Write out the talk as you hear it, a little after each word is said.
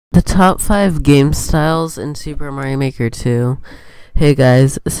Top 5 game styles in Super Mario Maker 2. Hey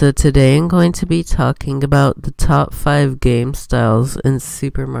guys, so today I'm going to be talking about the top 5 game styles in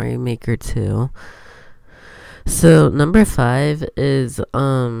Super Mario Maker 2. So number 5 is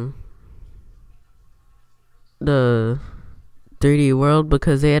the 3D world,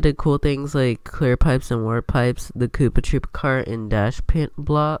 because they added cool things like clear pipes and warp pipes, the Koopa Troopa cart, and dash pant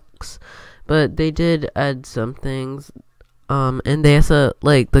blocks. But they did add some things. And they also,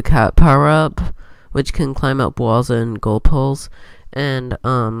 like, the cat power-up, which can climb up walls and goal poles. And,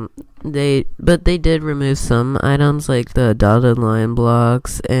 they did remove some items, like the dotted line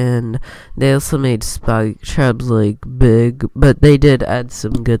blocks, and they also made spike traps, like, big. But they did add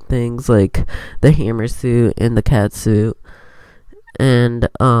some good things, like the hammer suit and the cat suit. And,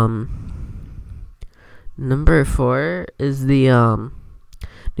 number 4 is the,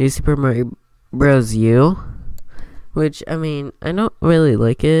 New Super Mario Bros. U. Which, I mean, I don't really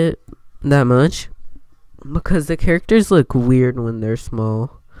like it that much, because the characters look weird when they're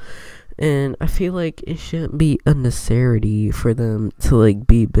small. And I feel like it shouldn't be a necessity for them to, like,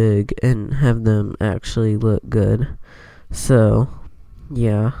 be big and have them actually look good. So,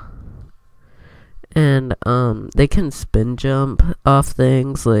 yeah. And, they can spin jump off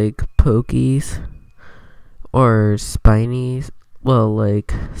things like pokies or spinies. Well,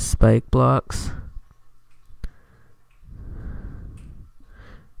 like, spike blocks.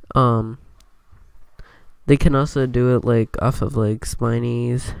 They can also do it, like, off of, like,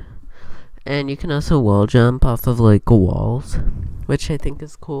 spinies. And you can also wall jump off of, like, walls, which I think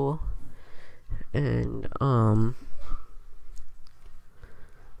is cool. And,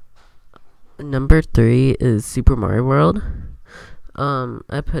 number 3 is Super Mario World.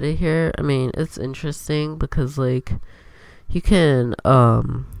 I put it here. I mean, it's interesting because, like, you can,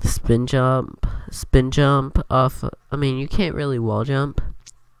 spin jump off, I mean, you can't really wall jump,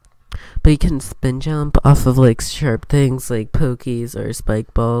 but you can spin jump off of, like, sharp things like pokies or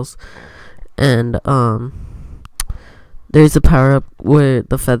spike balls. And, there's a power up with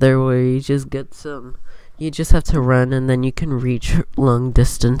the feather where you just get some, you just have to run and then you can reach long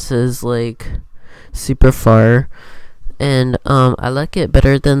distances, like, super far. And, I like it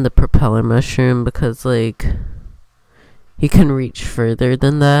better than the propeller mushroom because, like, you can reach further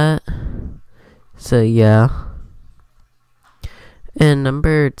than that. So, yeah. And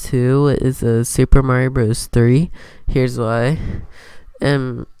number 2 is a Super Mario Bros. 3. Here's why.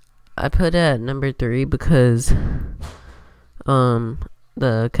 I put it at number 3 because, I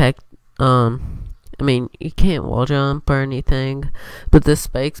mean, you can't wall jump or anything, but the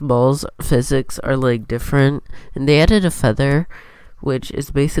spikes balls physics are, like, different. And they added a feather, which is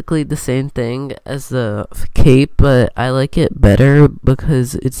basically the same thing as the cape, but I like it better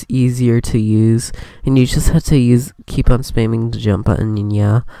because it's easier to use, and you just have to keep on spamming the jump button, and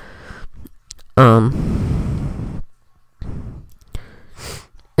yeah.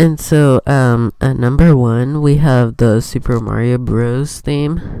 And so, at number 1, we have the Super Mario Bros.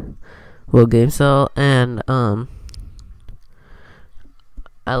 Theme, well, game style, and, I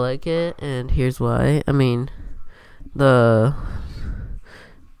like it, and here's why. I mean, the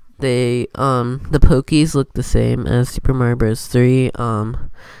pokies look the same as Super Mario Bros. 3.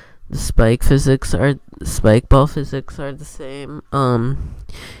 The spike ball physics are the same.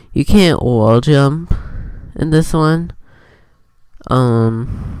 You can't wall jump in this one.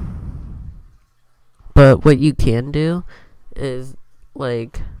 But what you can do is,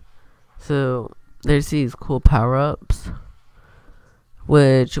 like, so there's these cool power-ups,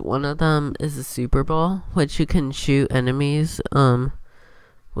 which one of them is a super ball, which you can shoot enemies,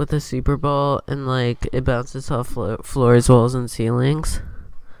 with a super ball, and, like, it bounces off floors, walls, and ceilings.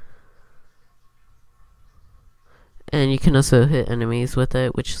 And you can also hit enemies with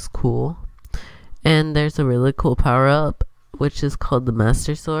it, which is cool. And there's a really cool power-up, which is called the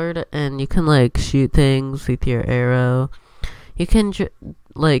Master Sword, and you can, like, shoot things with your arrow. You can,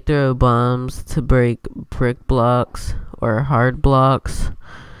 like, throw bombs to break brick blocks or hard blocks.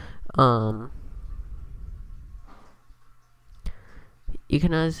 You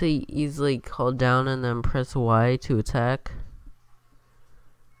can also easily hold down and then press Y to attack.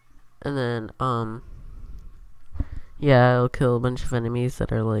 And then, yeah, it'll kill a bunch of enemies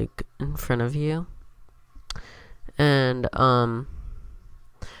that are, like, in front of you. And,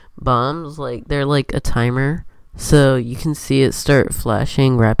 bombs, like, they're like a timer. So you can see it start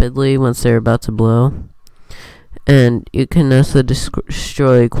flashing rapidly once they're about to blow. And you can also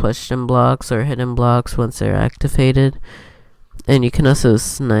destroy question blocks or hidden blocks once they're activated. And you can also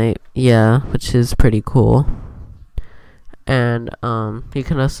snipe, yeah, which is pretty cool. And you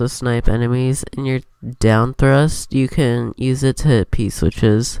can also snipe enemies in your down thrust. You can use it to hit P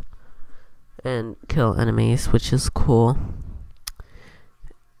switches. and kill enemies, which is cool.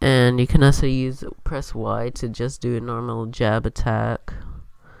 And you can also press Y to just do a normal jab attack.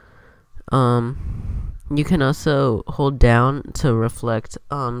 You can also hold down to reflect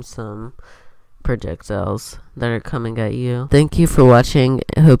some projectiles that are coming at you. Thank you for watching.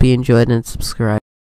 I hope you enjoyed and subscribe.